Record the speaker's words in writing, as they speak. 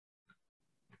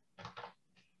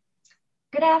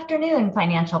Good afternoon,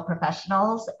 financial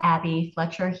professionals. Abby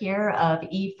Fletcher here of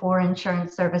E4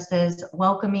 Insurance Services,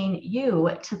 welcoming you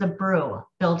to the Brew,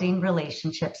 Building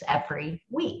Relationships Every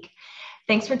Week.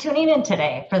 Thanks for tuning in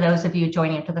today. For those of you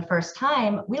joining for the first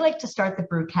time, we like to start the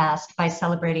Brewcast by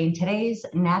celebrating today's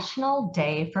National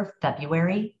Day for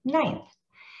February 9th.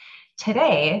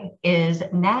 Today is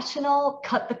National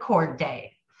Cut the Cord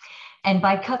Day. And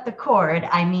by cut the cord,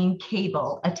 I mean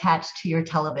cable attached to your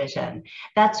television.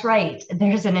 That's right,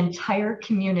 there's an entire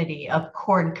community of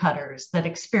cord cutters that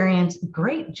experience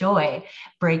great joy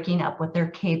breaking up with their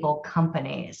cable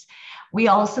companies. We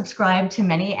all subscribe to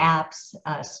many apps,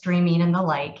 streaming and the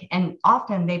like, and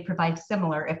often they provide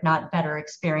similar, if not better,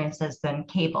 experiences than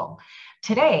cable.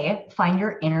 Today, find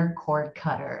your inner cord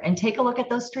cutter and take a look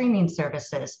at those streaming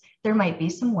services. There might be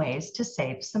some ways to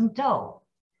save some dough.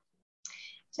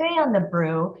 Today on The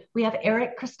Brew, we have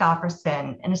Eric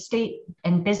Christoffersen, an estate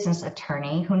and business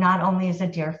attorney who not only is a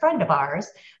dear friend of ours,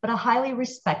 but a highly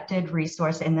respected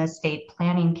resource in the estate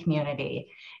planning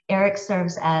community. Eric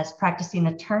serves as practicing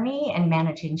attorney and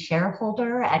managing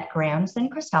shareholder at Grams and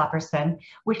Christoffersen,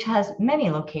 which has many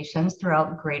locations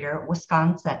throughout greater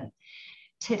Wisconsin.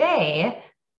 Today,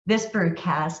 this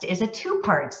Brewcast is a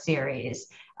two-part series.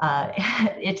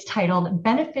 It's titled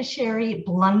Beneficiary,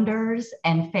 Blunders,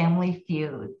 and Family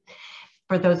Feud.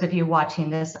 For those of you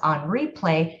watching this on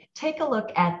replay, take a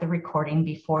look at the recording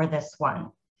before this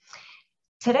one.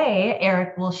 Today,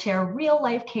 Eric will share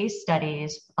real-life case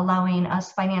studies, allowing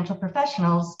us financial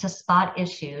professionals to spot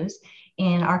issues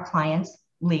in our clients'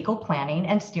 legal planning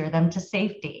and steer them to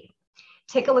safety.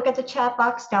 Take a look at the chat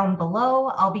box down below.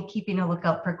 I'll be keeping a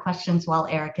lookout for questions while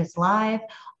Eric is live.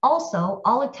 Also,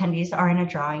 all attendees are in a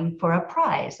drawing for a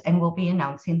prize, and we'll be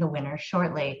announcing the winner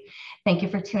shortly. Thank you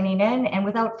for tuning in. And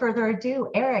without further ado,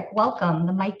 Eric, welcome.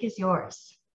 The mic is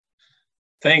yours.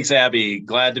 Thanks, Abby.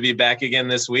 Glad to be back again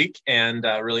this week, and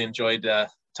really enjoyed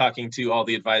talking to all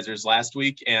the advisors last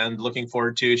week, and looking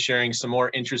forward to sharing some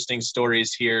more interesting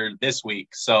stories here this week.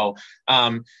 So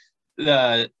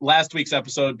the last week's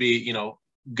episode be,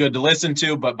 good to listen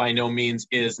to, but by no means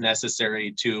is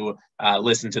necessary to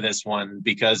listen to this one,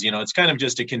 because, it's kind of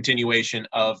just a continuation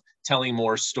of telling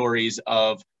more stories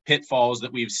of pitfalls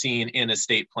that we've seen in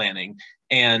estate planning.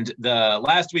 And the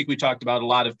last week we talked about a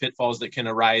lot of pitfalls that can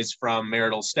arise from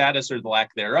marital status or the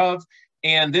lack thereof.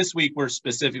 And this week we're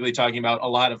specifically talking about a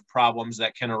lot of problems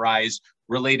that can arise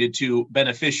related to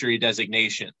beneficiary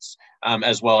designations,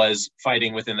 as well as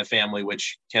fighting within the family,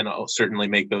 which can certainly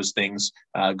make those things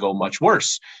go much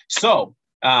worse. So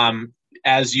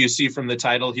as you see from the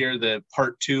title here, the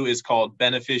part 2 is called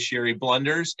Beneficiary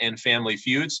Blunders and Family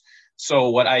Feuds. So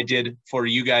what I did for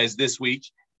you guys this week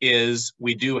is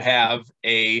we do have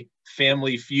a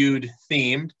family feud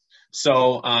themed.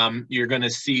 So you're going to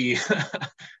see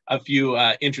a few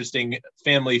interesting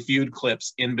family feud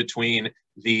clips in between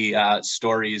the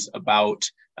stories about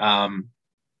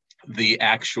the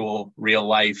actual real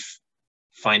life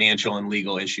financial and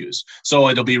legal issues. So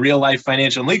it'll be real life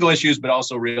financial and legal issues, but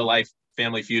also real life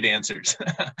family feud answers.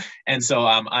 And so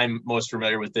I'm most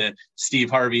familiar with the Steve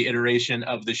Harvey iteration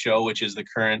of the show, which is the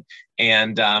current.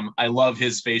 And I love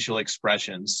his facial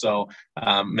expressions. So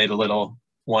made a little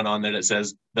one on there that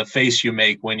says, the face you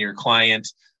make when your client ...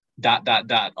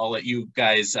 I'll let you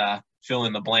guys fill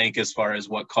in the blank as far as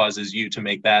what causes you to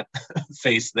make that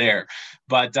face there.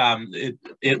 But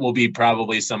it will be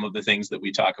probably some of the things that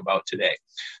we talk about today.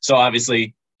 So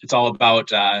obviously it's all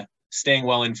about staying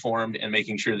well informed and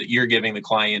making sure that you're giving the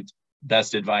client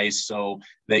best advice so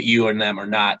that you and them are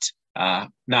not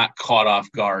caught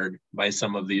off guard by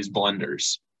some of these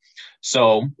blunders.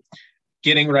 So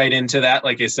getting right into that,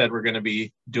 like I said, we're going to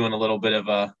be doing a little bit of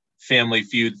a family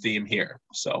feud theme here.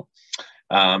 So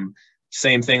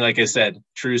same thing, like I said,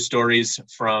 true stories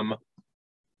from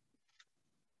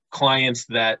clients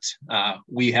that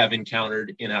we have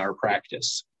encountered in our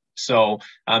practice. So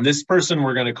this person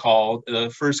we're going to call, the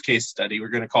first case study, we're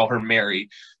going to call her Mary.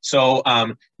 So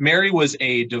Mary was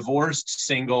a divorced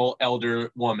single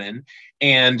elder woman,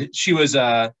 and she was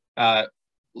a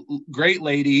great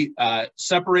lady,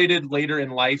 separated later in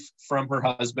life from her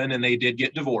husband, and they did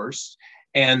get divorced.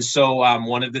 And so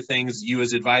one of the things you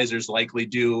as advisors likely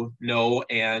do know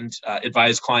and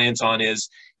advise clients on is,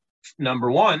 number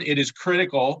one, it is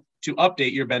critical to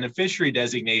update your beneficiary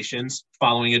designations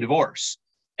following a divorce.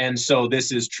 And so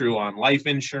this is true on life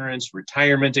insurance,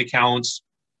 retirement accounts,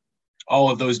 all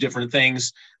of those different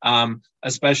things,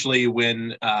 especially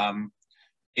when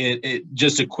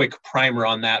just a quick primer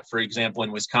on that, for example,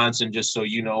 in Wisconsin, just so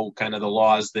you know kind of the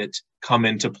laws that come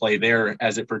into play there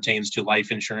as it pertains to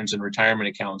life insurance and retirement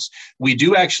accounts. We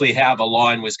do actually have a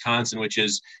law in Wisconsin which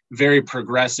is very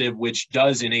progressive, which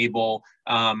does enable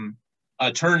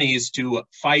attorneys to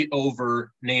fight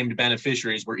over named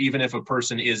beneficiaries, where even if a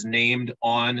person is named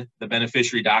on the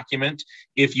beneficiary document,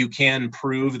 if you can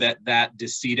prove that that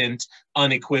decedent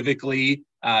unequivocally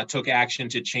took action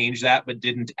to change that, but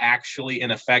didn't actually in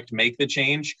effect make the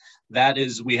change,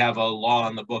 we have a law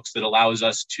on the books that allows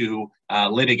us to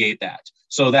litigate that.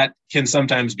 So that can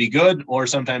sometimes be good or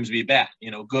sometimes be bad.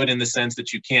 Good in the sense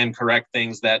that you can correct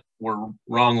things that were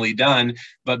wrongly done,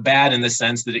 but bad in the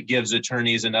sense that it gives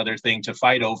attorneys another thing to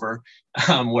fight over,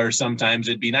 where sometimes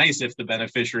it'd be nice if the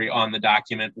beneficiary on the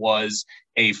document was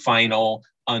a final,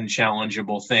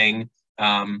 unchallengeable thing,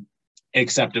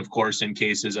 except of course in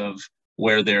cases of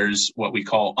where there's what we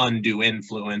call undue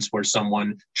influence, where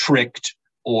someone tricked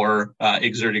or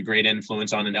exerted great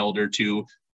influence on an elder to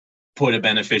put a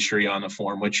beneficiary on a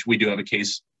form, which we do have a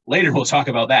case later. We'll talk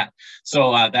about that.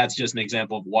 So that's just an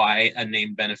example of why a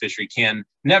named beneficiary can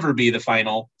never be the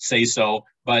final say so.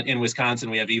 But in Wisconsin,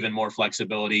 we have even more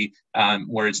flexibility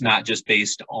where it's not just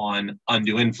based on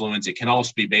undue influence. It can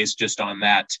also be based just on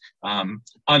that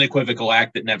unequivocal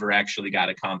act that never actually got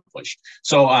accomplished.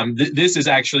 So this is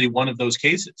actually one of those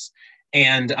cases.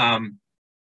 And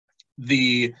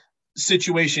the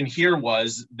situation here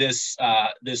was this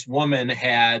woman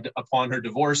had, upon her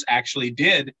divorce, actually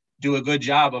did do a good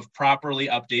job of properly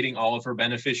updating all of her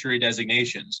beneficiary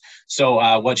designations.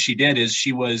 So what she did is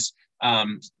she was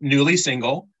newly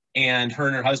single, and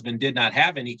her husband did not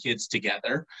have any kids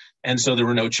together. And so there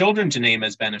were no children to name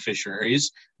as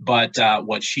beneficiaries. But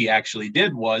what she actually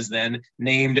did was then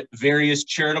named various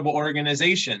charitable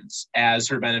organizations as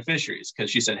her beneficiaries,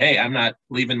 because she said, hey, I'm not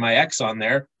leaving my ex on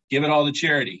there. Give it all to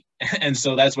charity. And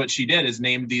so that's what she did, is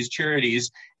named these charities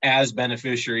as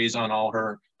beneficiaries on all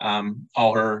her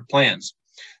plans.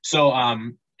 So,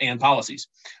 and policies.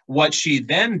 What she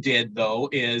then did, though,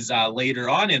 is later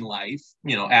on in life,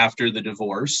 after the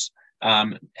divorce,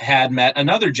 had met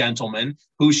another gentleman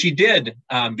who she did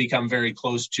become very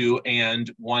close to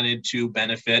and wanted to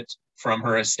benefit from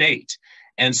her estate.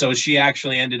 And so she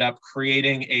actually ended up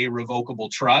creating a revocable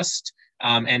trust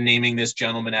and naming this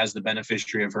gentleman as the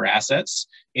beneficiary of her assets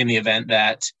in the event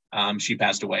that she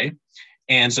passed away.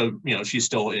 And so, she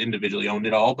still individually owned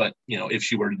it all, but, if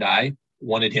she were to die,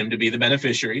 wanted him to be the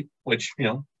beneficiary, which,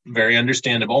 very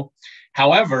understandable.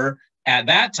 However, at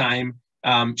that time,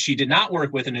 she did not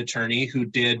work with an attorney who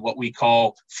did what we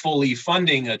call fully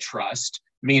funding a trust,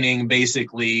 meaning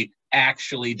basically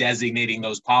actually designating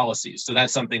those policies. So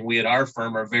that's something we at our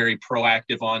firm are very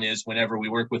proactive on, is whenever we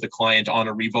work with a client on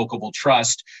a revocable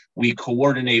trust, we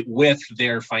coordinate with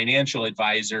their financial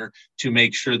advisor to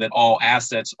make sure that all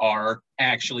assets are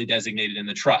actually designated in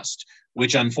the trust,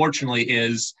 which unfortunately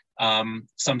is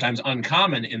sometimes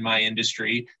uncommon in my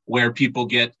industry, where people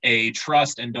get a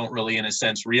trust and don't really, in a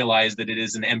sense, realize that it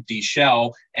is an empty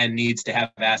shell and needs to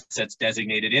have assets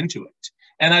designated into it.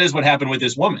 And that is what happened with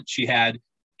this woman. She had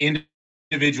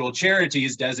individual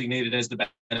charities designated as the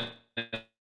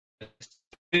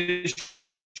beneficiaries,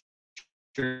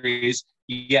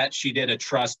 yet she did a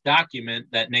trust document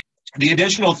that named. The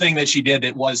additional thing that she did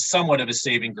that was somewhat of a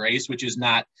saving grace, which is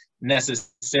not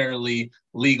necessarily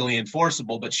legally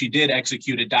enforceable, but she did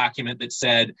execute a document that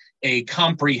said a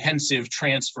comprehensive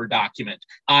transfer document.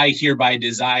 I hereby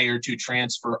desire to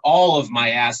transfer all of my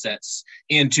assets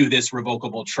into this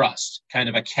revocable trust, kind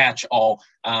of a catch-all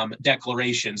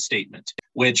declaration statement,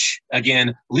 which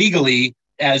again, legally,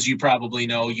 as you probably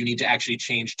know, you need to actually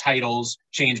change titles,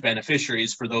 change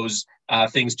beneficiaries for those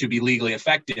things to be legally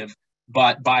effective.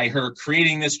 But by her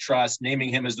creating this trust, naming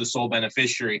him as the sole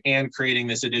beneficiary, and creating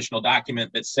this additional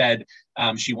document that said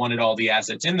she wanted all the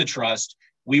assets in the trust,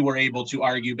 we were able to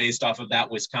argue, based off of that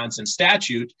Wisconsin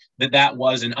statute, that that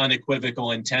was an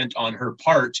unequivocal intent on her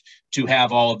part to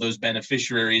have all of those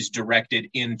beneficiaries directed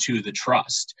into the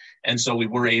trust. And so we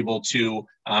were able to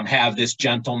have this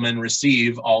gentleman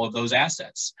receive all of those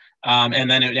assets. And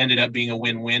then it ended up being a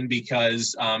win-win,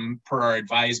 because per our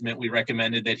advisement, we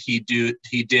recommended that he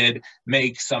did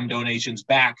make some donations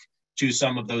back to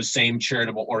some of those same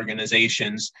charitable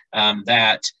organizations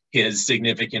that his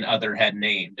significant other had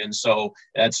named. And so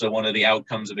that's one of the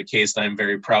outcomes of a case that I'm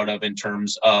very proud of, in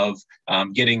terms of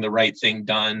getting the right thing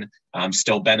done,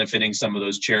 still benefiting some of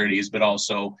those charities, but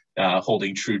also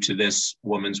holding true to this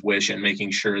woman's wish and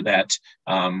making sure that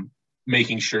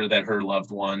her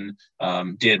loved one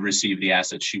did receive the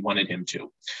assets she wanted him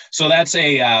to. So that's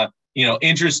a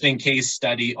interesting case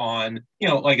study on,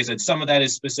 like I said, some of that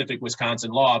is specific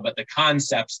Wisconsin law, but the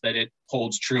concepts that it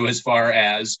holds true as far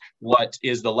as what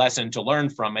is the lesson to learn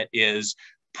from it is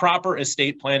proper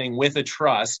estate planning with a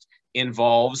trust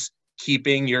involves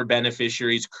keeping your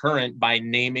beneficiaries current by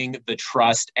naming the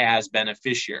trust as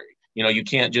beneficiary. You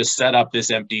can't just set up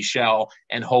this empty shell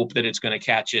and hope that it's going to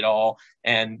catch it all.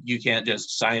 And you can't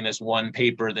just sign this one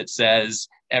paper that says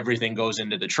everything goes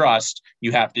into the trust.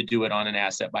 You have to do it on an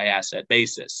asset by asset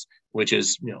basis, which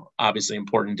is, obviously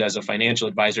important as a financial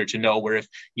advisor to know, where if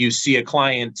you see a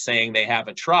client saying they have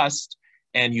a trust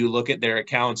and you look at their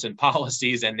accounts and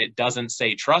policies and it doesn't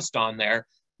say trust on there,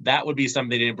 that would be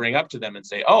something to bring up to them and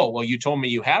say, oh, well, you told me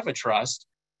you have a trust,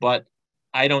 but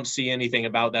I don't see anything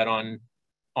about that on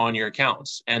your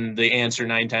accounts. And the answer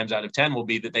 9 times out of 10 will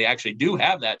be that they actually do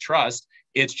have that trust.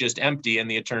 It's just empty. And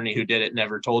the attorney who did it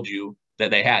never told you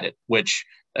that they had it, which,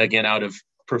 again, out of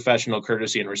professional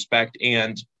courtesy and respect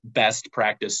and best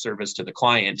practice service to the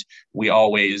client, we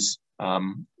always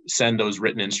send those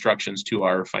written instructions to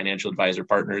our financial advisor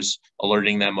partners,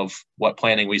 alerting them of what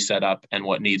planning we set up and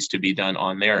what needs to be done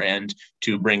on their end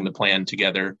to bring the plan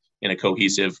together in a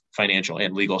cohesive financial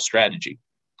and legal strategy.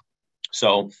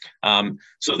 So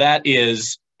that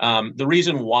is the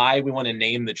reason why we want to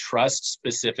name the trust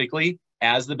specifically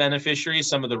as the beneficiary.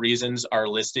 Some of the reasons are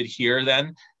listed here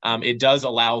then. It does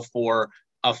allow for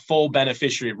a full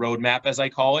beneficiary roadmap, as I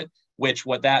call it, which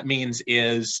what that means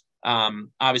is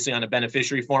obviously on a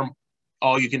beneficiary form,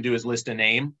 all you can do is list a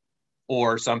name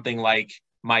or something like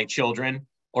my children,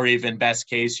 or even best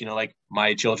case, like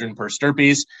my children per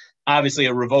stirpes. Obviously,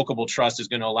 a revocable trust is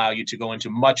going to allow you to go into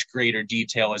much greater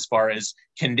detail as far as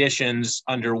conditions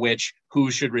under which who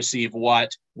should receive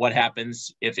what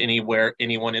happens if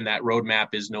anyone in that roadmap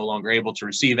is no longer able to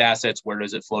receive assets, where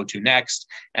does it flow to next?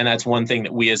 And that's one thing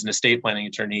that we as an estate planning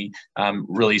attorney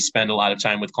really spend a lot of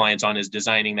time with clients on, is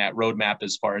designing that roadmap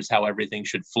as far as how everything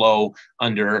should flow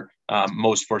under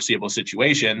most foreseeable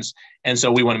situations. And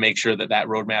so we want to make sure that that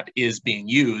roadmap is being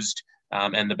used.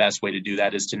 And the best way to do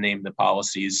that is to name the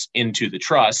policies into the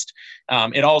trust.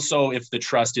 It also, if the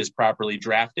trust is properly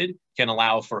drafted, can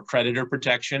allow for creditor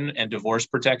protection and divorce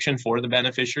protection for the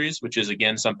beneficiaries, which is,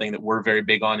 again, something that we're very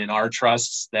big on in our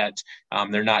trusts, that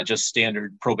they're not just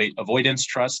standard probate avoidance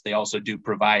trusts. They also do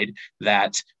provide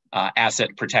that asset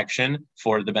protection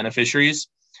for the beneficiaries.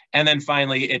 And then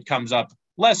finally, it comes up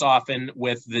less often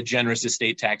with the generous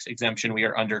estate tax exemption we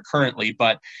are under currently.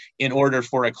 But in order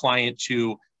for a client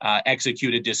to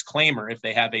execute a disclaimer, if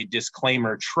they have a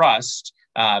disclaimer trust,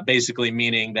 basically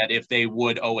meaning that if they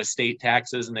would owe estate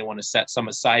taxes and they want to set some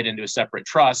aside into a separate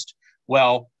trust,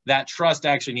 well, that trust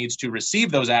actually needs to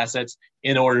receive those assets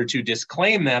in order to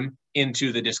disclaim them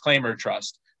into the disclaimer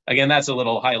trust. Again, that's a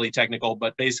little highly technical,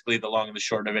 but basically the long and the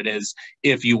short of it is,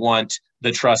 if you want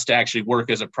the trust to actually work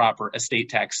as a proper estate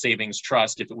tax savings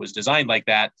trust, if it was designed like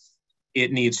that,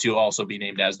 it needs to also be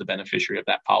named as the beneficiary of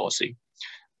that policy,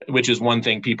 which is one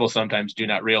thing people sometimes do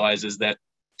not realize, is that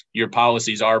your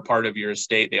policies are part of your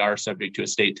estate. They are subject to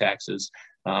estate taxes.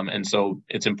 And so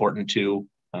it's important to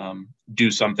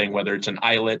do something, whether it's an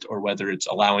eyelet or whether it's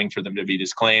allowing for them to be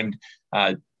disclaimed,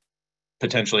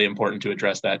 potentially important to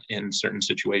address that in certain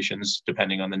situations,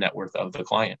 depending on the net worth of the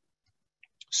client.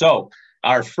 So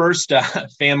our first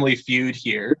family feud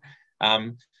here.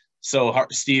 So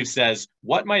Steve says,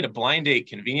 what might a blind date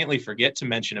conveniently forget to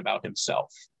mention about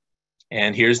himself?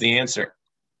 And here's the answer.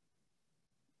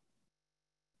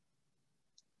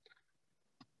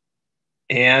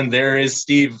 And there is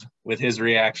Steve with his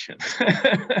reaction.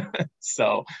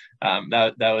 So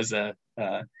that was a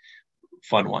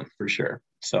fun one for sure.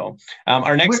 So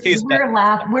our next case.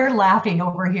 We're laughing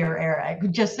over here,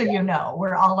 Eric, just so you know.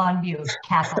 We're all on mute,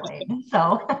 cackling.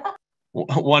 So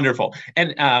wonderful.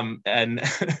 And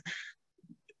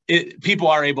people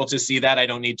are able to see that. I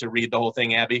don't need to read the whole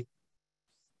thing, Abby.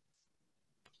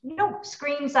 Nope,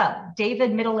 screens up.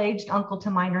 David, middle-aged uncle to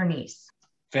minor niece.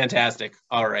 Fantastic.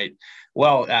 All right.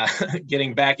 Well,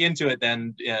 getting back into it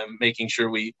then, making sure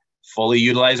we fully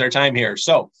utilize our time here.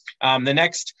 So the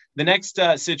next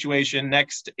situation,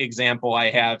 next example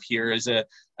I have here is a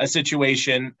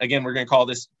situation. Again, we're going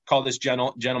to call this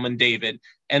gentleman David.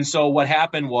 And so what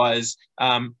happened was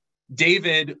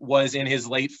David was in his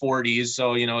late 40s,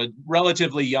 so a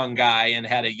relatively young guy, and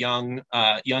had a young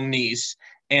niece.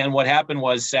 And what happened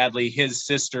was, sadly, his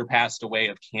sister passed away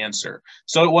of cancer.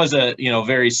 So it was a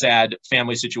very sad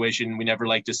family situation. We never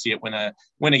like to see it when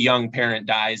a young parent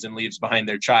dies and leaves behind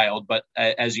their child. But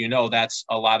as you know, that's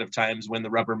a lot of times when the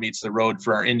rubber meets the road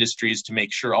for our industries, to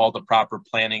make sure all the proper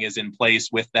planning is in place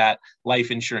with that life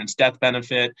insurance death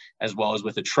benefit, as well as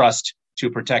with a trust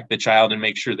to protect the child and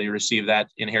make sure they receive that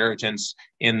inheritance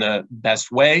in the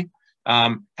best way.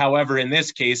 However, in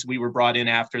this case, we were brought in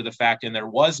after the fact, and there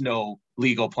was no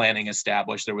legal planning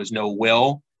established. There was no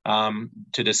will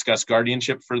to discuss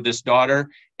guardianship for this daughter,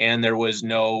 and there was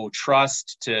no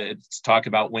trust to talk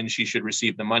about when she should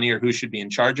receive the money or who should be in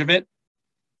charge of it.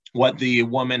 What the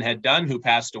woman had done who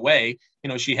passed away,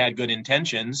 she had good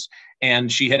intentions,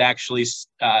 and she had actually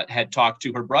had talked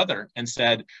to her brother and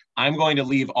said, I'm going to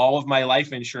leave all of my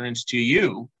life insurance to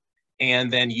you,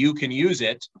 and then you can use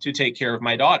it to take care of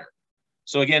my daughter.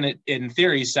 So again, it in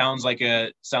theory sounds like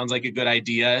a good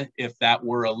idea if that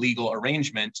were a legal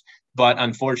arrangement, but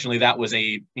unfortunately that was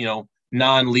a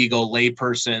non-legal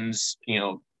layperson's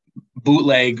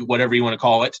bootleg, whatever you want to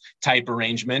call it, type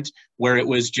arrangement where it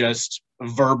was just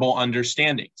verbal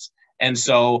understandings. And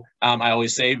so I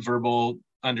always say verbal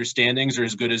understandings are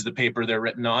as good as the paper they're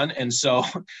written on. And so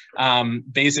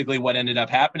basically what ended up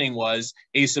happening was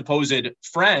a supposed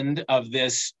friend of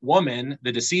this woman,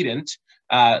 the decedent,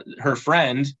 her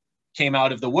friend came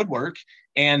out of the woodwork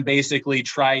and basically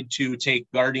tried to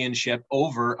take guardianship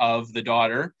over of the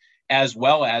daughter, as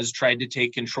well as tried to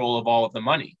take control of all of the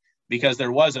money, because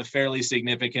there was a fairly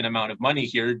significant amount of money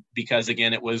here, because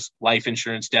again, it was life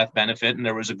insurance death benefit, and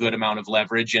there was a good amount of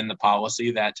leverage in the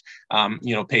policy that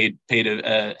paid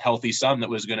a healthy sum that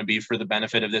was going to be for the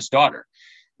benefit of this daughter.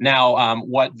 Now,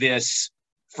 what this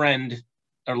friend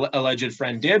or alleged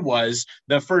friend did was,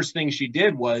 the first thing she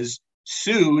did was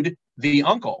sued the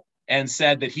uncle and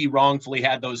said that he wrongfully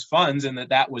had those funds, and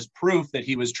that was proof that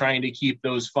he was trying to keep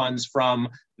those funds from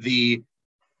the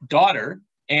daughter.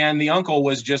 And the uncle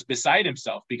was just beside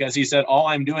himself, because he said, all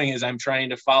I'm doing is I'm trying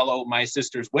to follow my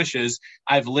sister's wishes.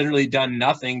 I've literally done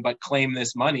nothing but claim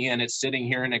this money, and it's sitting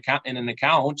here in an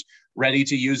account ready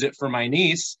to use it for my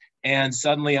niece. And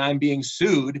suddenly I'm being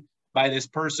sued by this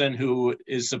person who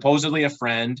is supposedly a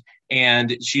friend,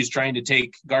 and she's trying to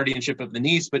take guardianship of the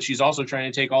niece, but she's also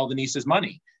trying to take all the niece's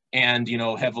money. And,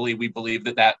 heavily we believe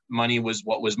that money was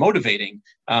what was motivating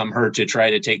her to try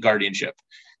to take guardianship.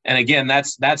 And again,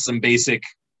 that's some basic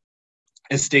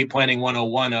estate planning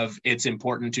 101 of, it's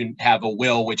important to have a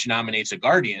will which nominates a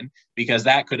guardian, because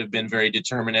that could have been very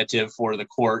determinative for the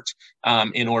court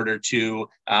in order to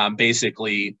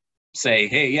basically say,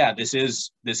 hey, yeah, this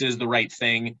is the right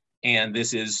thing, and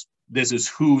this is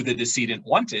who the decedent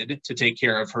wanted to take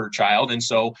care of her child, and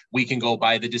so we can go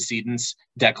by the decedent's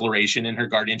declaration in her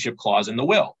guardianship clause in the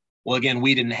will. Well, again,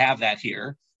 we didn't have that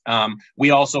here.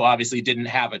 We also obviously didn't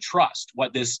have a trust.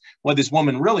 What this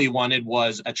woman really wanted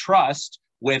was a trust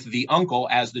with the uncle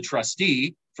as the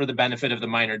trustee for the benefit of the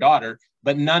minor daughter,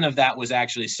 but none of that was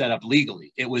actually set up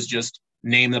legally. It was just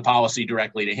name the policy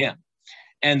directly to him.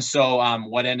 And so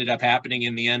what ended up happening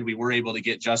in the end, we were able to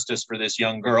get justice for this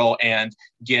young girl and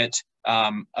get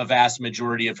a vast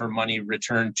majority of her money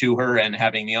returned to her, and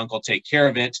having the uncle take care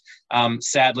of it.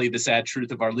 Sadly, the sad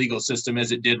truth of our legal system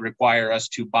is it did require us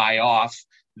to buy off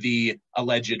the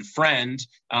alleged friend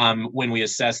when we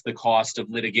assessed the cost of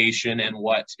litigation and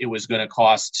what it was going to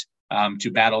cost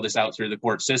to battle this out through the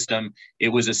court system. It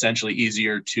was essentially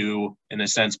easier to, in a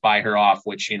sense, buy her off,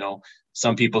 which,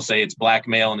 some people say it's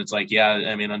blackmail, and it's like, yeah,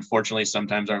 I mean, unfortunately,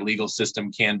 sometimes our legal system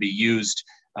can be used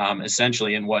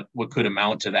essentially in what could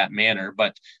amount to that manner.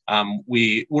 But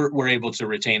we were able to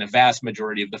retain a vast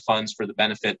majority of the funds for the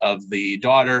benefit of the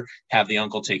daughter, have the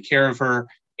uncle take care of her,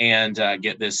 and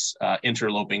get this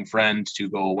interloping friend to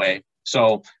go away.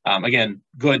 So again,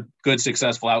 good,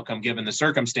 successful outcome given the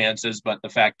circumstances. But the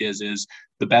fact is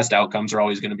the best outcomes are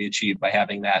always going to be achieved by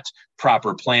having that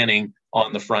proper planning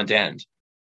on the front end.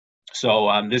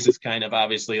 So this is kind of,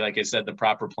 obviously, like I said, the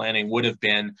proper planning would have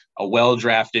been a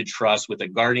well-drafted trust with a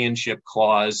guardianship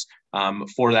clause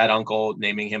for that uncle,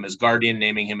 naming him as guardian,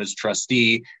 naming him as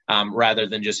trustee, rather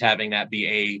than just having that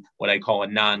be what I call a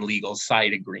non-legal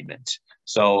side agreement.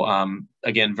 So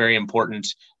again, very important.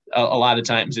 A lot of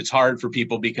times it's hard for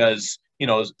people because,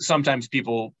 sometimes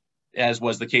people, as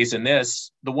was the case in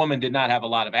this, the woman did not have a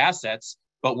lot of assets,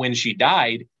 but when she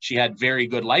died, she had very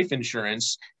good life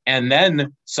insurance. And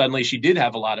then suddenly she did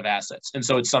have a lot of assets. And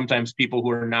so it's sometimes people who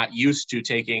are not used to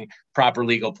taking proper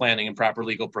legal planning and proper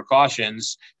legal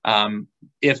precautions,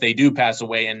 if they do pass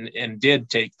away and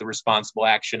did take the responsible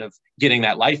action of getting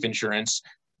that life insurance,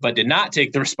 but did not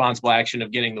take the responsible action of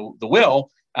getting the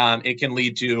will, it can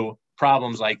lead to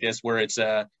problems like this, where it's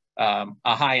a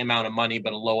high amount of money,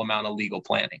 but a low amount of legal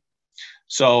planning.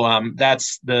 So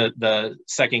that's the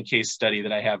second case study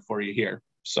that I have for you here.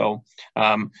 So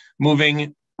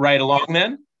moving right along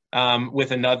then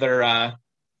with another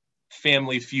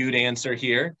family feud answer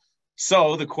here.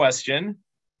 So the question,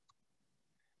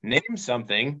 name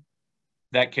something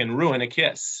that can ruin a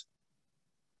kiss?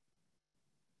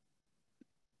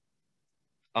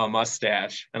 A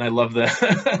mustache. And I love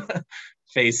the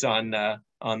face on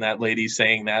that lady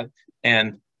saying that.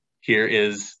 And here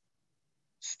is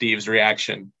Steve's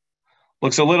reaction.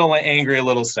 Looks a little angry, a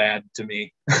little sad to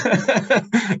me.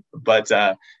 But,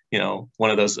 you know,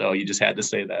 one of those, oh, you just had to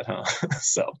say that, huh?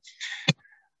 So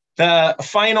the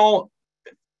final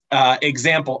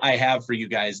example I have for you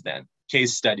guys then,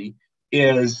 case study,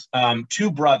 is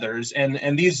two brothers.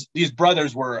 And these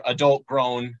brothers were adult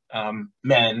grown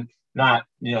men, not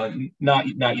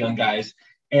young guys.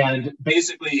 And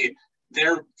basically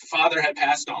their father had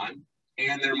passed on,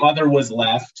 and their mother was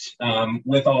left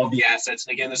with all of the assets.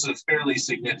 And again, this is a fairly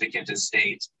significant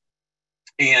estate.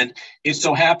 And it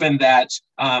so happened that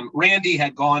Randy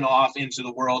had gone off into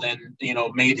the world and, you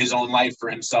know, made his own life for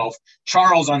himself.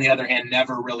 Charles, on the other hand,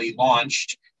 never really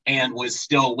launched and was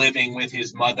still living with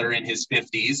his mother in his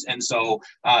 50s. And so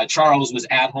Charles was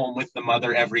at home with the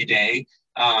mother every day.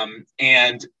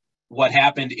 And what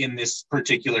happened in this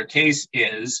particular case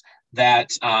is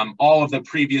that all of the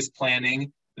previous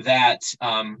planning that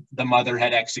the mother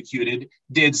had executed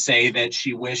did say that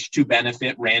she wished to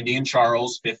benefit Randy and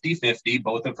Charles 50-50,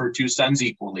 both of her two sons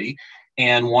equally,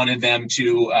 and wanted them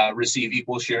to receive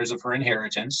equal shares of her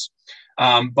inheritance.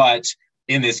 But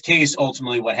in this case,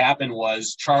 ultimately what happened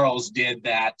was Charles did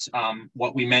that,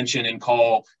 what we mention and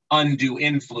call undue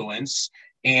influence,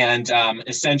 and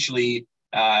essentially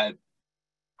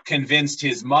convinced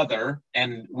his mother,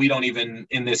 and we don't even,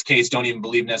 in this case, don't even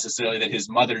believe necessarily that his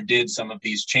mother did some of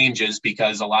these changes,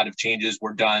 because a lot of changes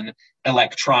were done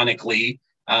electronically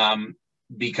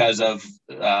because of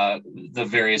the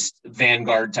various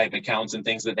Vanguard type accounts and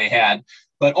things that they had.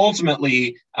 But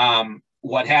ultimately,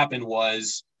 what happened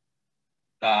was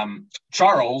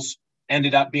Charles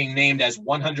ended up being named as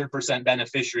 100%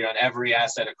 beneficiary on every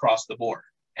asset across the board.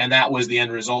 And that was the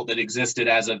end result that existed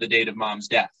as of the date of Mom's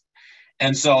death.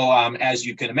 And so, as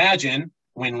you can imagine,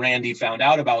 when Randy found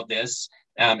out about this,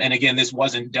 and again, this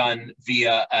wasn't done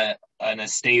via an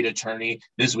estate attorney,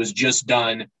 this was just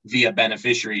done via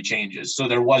beneficiary changes. So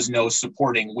there was no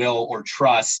supporting will or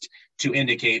trust to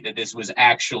indicate that this was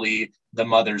actually the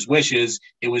mother's wishes.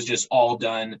 It was just all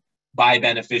done by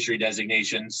beneficiary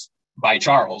designations by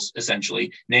Charles,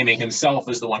 essentially, naming himself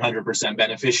as the 100%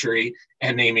 beneficiary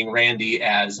and naming Randy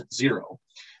as 0.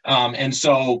 And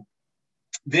so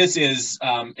this is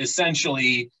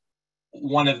essentially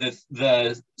one of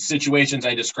the situations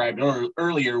I described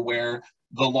earlier, where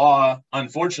the law,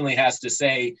 unfortunately, has to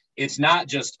say it's not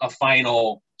just a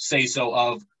final say-so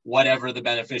of whatever the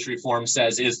beneficiary form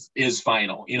says is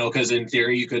final, you know, because in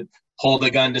theory, you could hold a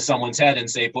gun to someone's head and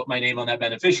say, put my name on that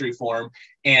beneficiary form,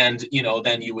 and, you know,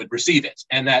 then you would receive it.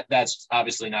 And that's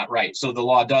obviously not right. So the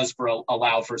law does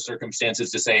allow for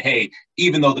circumstances to say, hey,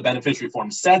 even though the beneficiary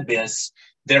form said this,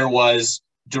 there was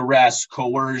duress,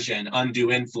 coercion,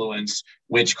 undue influence,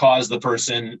 which caused the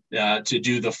person to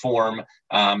do the form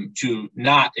to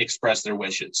not express their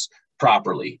wishes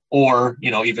properly, or, you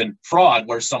know, even fraud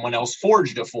where someone else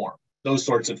forged a form. Those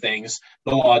sorts of things,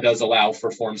 the law does allow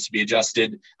for forms to be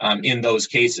adjusted in those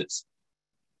cases.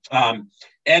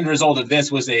 End result of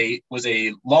this was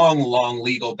a long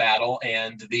legal battle,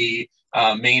 and the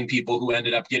main people who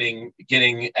ended up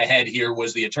getting ahead here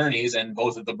was the attorneys, and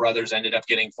both of the brothers ended up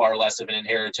getting far less of an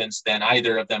inheritance than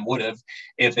either of them would have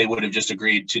if they would have just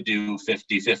agreed to do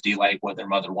 50-50 like what their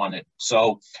mother wanted.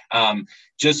 So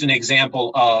just an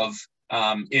example of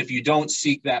if you don't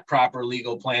seek that proper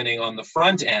legal planning on the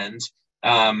front end,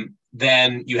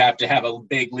 then you have to have a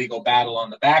big legal battle on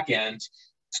the back end.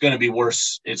 It's going to be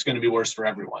worse. It's going to be worse for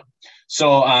everyone.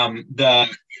 So the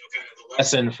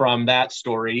lesson from that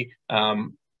story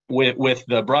with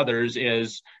the brothers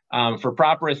is for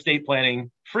proper estate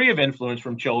planning, free of influence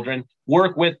from children,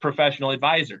 work with professional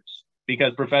advisors,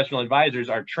 because professional advisors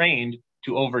are trained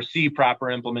to oversee proper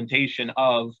implementation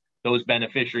of those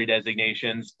beneficiary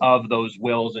designations, of those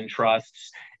wills and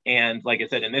trusts. And like I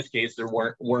said, in this case, there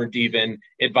weren't even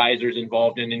advisors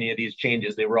involved in any of these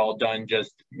changes. They were all done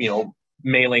just, you know,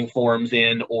 mailing forms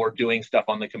in or doing stuff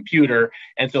on the computer.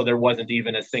 And so there wasn't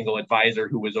even a single advisor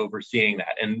who was overseeing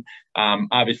that. And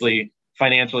obviously,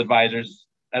 financial advisors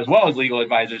as well as legal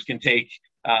advisors can take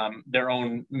their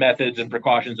own methods and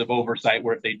precautions of oversight,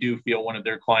 where if they do feel one of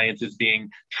their clients is being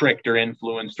tricked or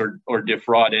influenced or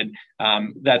defrauded,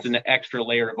 that's an extra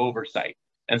layer of oversight.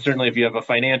 And certainly if you have a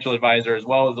financial advisor as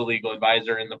well as a legal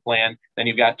advisor in the plan, then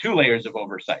you've got 2 layers of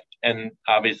oversight. And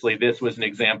obviously this was an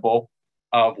example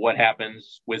of what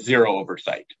happens with 0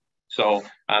 oversight. So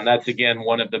that's, again,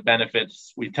 one of the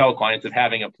benefits we tell clients of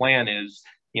having a plan is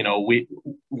we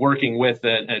working with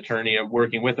an attorney or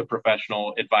working with a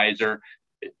professional advisor,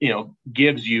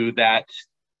 gives you that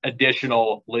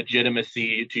additional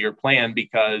legitimacy to your plan,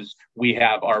 because we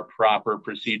have our proper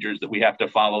procedures that we have to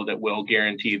follow that will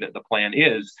guarantee that the plan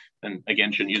is, and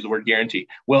again, shouldn't use the word guarantee,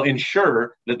 will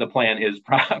ensure that the plan is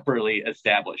properly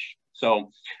established.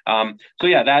 So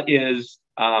yeah, that is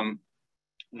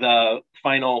the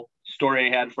final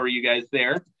story I had for you guys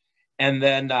there. And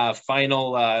then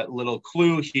final little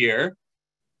clue here,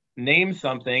 name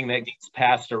something that gets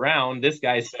passed around. This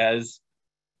guy says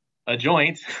a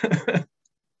joint.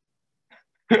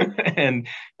 And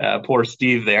poor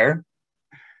Steve there.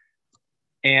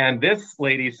 And this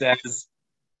lady says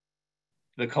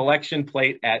the collection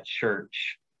plate at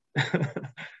church.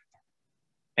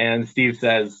 And Steve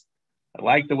says, I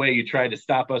like the way you tried to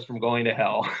stop us from going to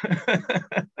hell.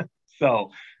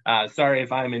 So sorry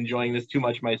if I'm enjoying this too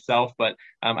much myself, but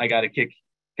I got a kick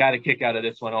out of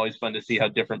this one. Always fun to see how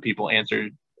different people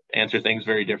answer things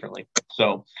very differently.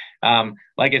 So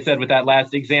like I said, with that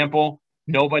last example,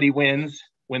 nobody wins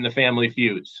when the family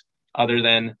feuds, other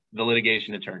than the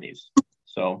litigation attorneys.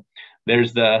 So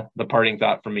there's the parting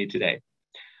thought from me today.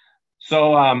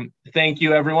 So thank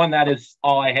you, everyone. That is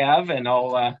all I have, and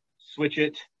I'll switch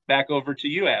it back over to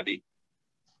you, Abby.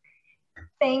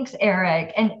 Thanks,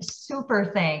 Eric, and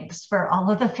super thanks for all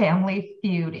of the family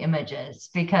feud images,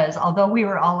 because although we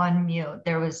were all on mute,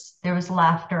 there was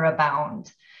laughter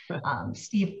abound.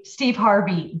 Steve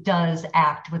Harvey does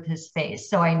act with his face,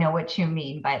 so I know what you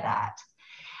mean by that.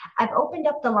 I've opened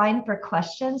up the line for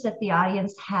questions if the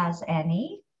audience has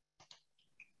any.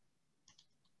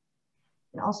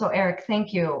 And also, Eric,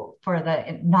 thank you for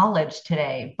the knowledge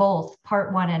today. Both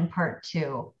part 1 and part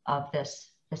 2 of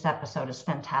this episode is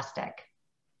fantastic.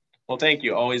 Well, thank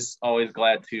you. Always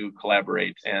glad to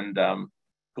collaborate, and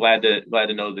glad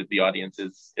to know that the audience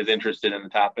is interested in the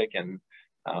topic. And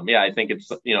yeah, I think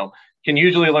it's, can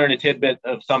usually learn a tidbit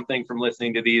of something from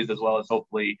listening to these, as well as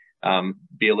hopefully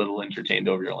be a little entertained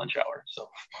over your lunch hour. So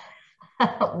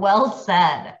well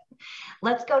said.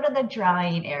 Let's go to the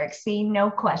drawing, Eric. Seeing no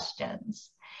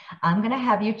questions, I'm going to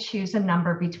have you choose a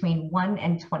number between 1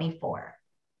 and 24.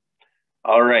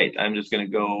 All right, I'm just going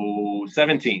to go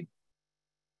 17.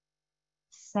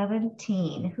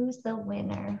 17. Who's the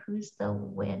winner? Who's the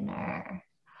winner?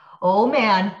 Oh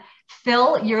man,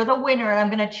 Phil, you're the winner.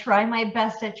 I'm going to try my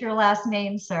best at your last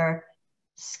name, sir.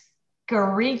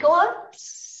 Scariglia?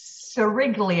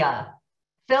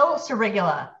 Phil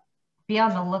Scariglia. Be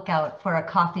on the lookout for a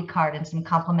coffee card and some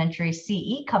complimentary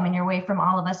CE coming your way from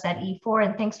all of us at E4.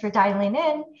 And thanks for dialing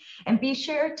in. And be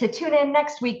sure to tune in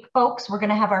next week, folks. We're going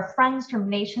to have our friends from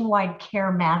Nationwide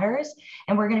Care Matters,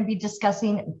 and we're going to be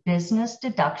discussing business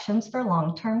deductions for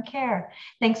long-term care.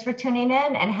 Thanks for tuning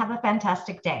in, and have a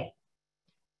fantastic day.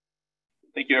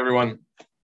 Thank you, everyone.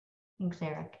 Thanks,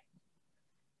 Eric.